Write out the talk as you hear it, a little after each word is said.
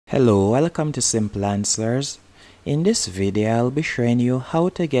Hello, welcome to Simple Answers. In this video, I'll be showing you how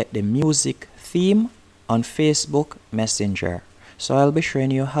to get the music theme on Facebook Messenger. So I'll be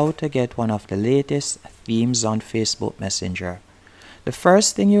showing you how to get one of the latest themes on Facebook Messenger. The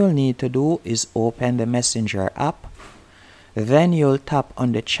first thing you'll need to do is open the Messenger app. Then you'll tap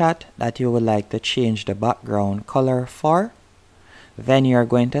on the chat that you would like to change the background color for. Then you're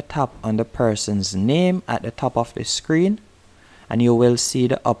going to tap on the person's name at the top of the screen, and you will see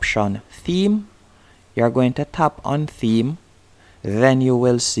the option theme. You're going to tap on theme. Then you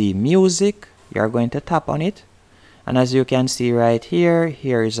will see music. You're going to tap on it. And as you can see right here,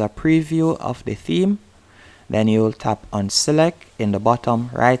 here is a preview of the theme. Then you'll tap on select in the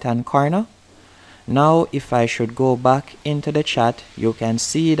bottom right hand corner. Now if I should go back into the chat, you can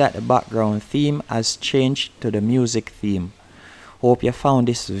see that the background theme has changed to the music theme. Hope you found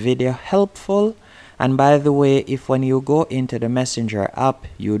this video helpful. And by the way, if when you go into the Messenger app,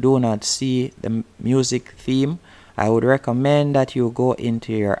 you do not see the music theme, I would recommend that you go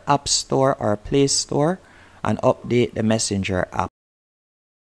into your App Store or Play Store and update the Messenger app.